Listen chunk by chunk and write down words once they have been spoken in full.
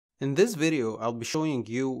In this video, I'll be showing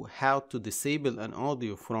you how to disable an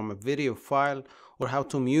audio from a video file or how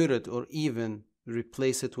to mute it or even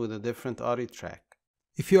replace it with a different audio track.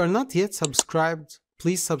 If you are not yet subscribed,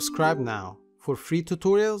 please subscribe now for free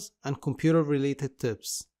tutorials and computer related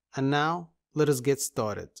tips. And now, let us get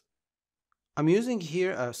started. I'm using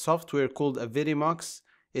here a software called Avidemux.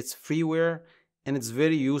 It's freeware and it's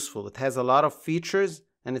very useful. It has a lot of features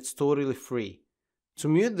and it's totally free. To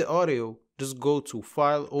mute the audio, just go to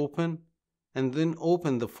File, Open, and then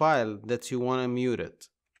open the file that you want to mute it.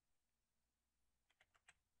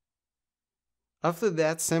 After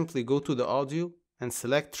that, simply go to the audio and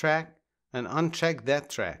select track and uncheck that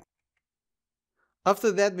track.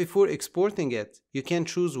 After that, before exporting it, you can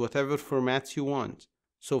choose whatever format you want.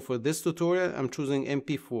 So for this tutorial, I'm choosing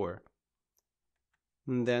MP4.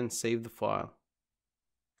 And then save the file.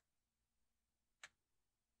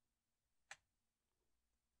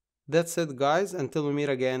 That's it guys, until we meet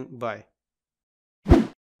again, bye.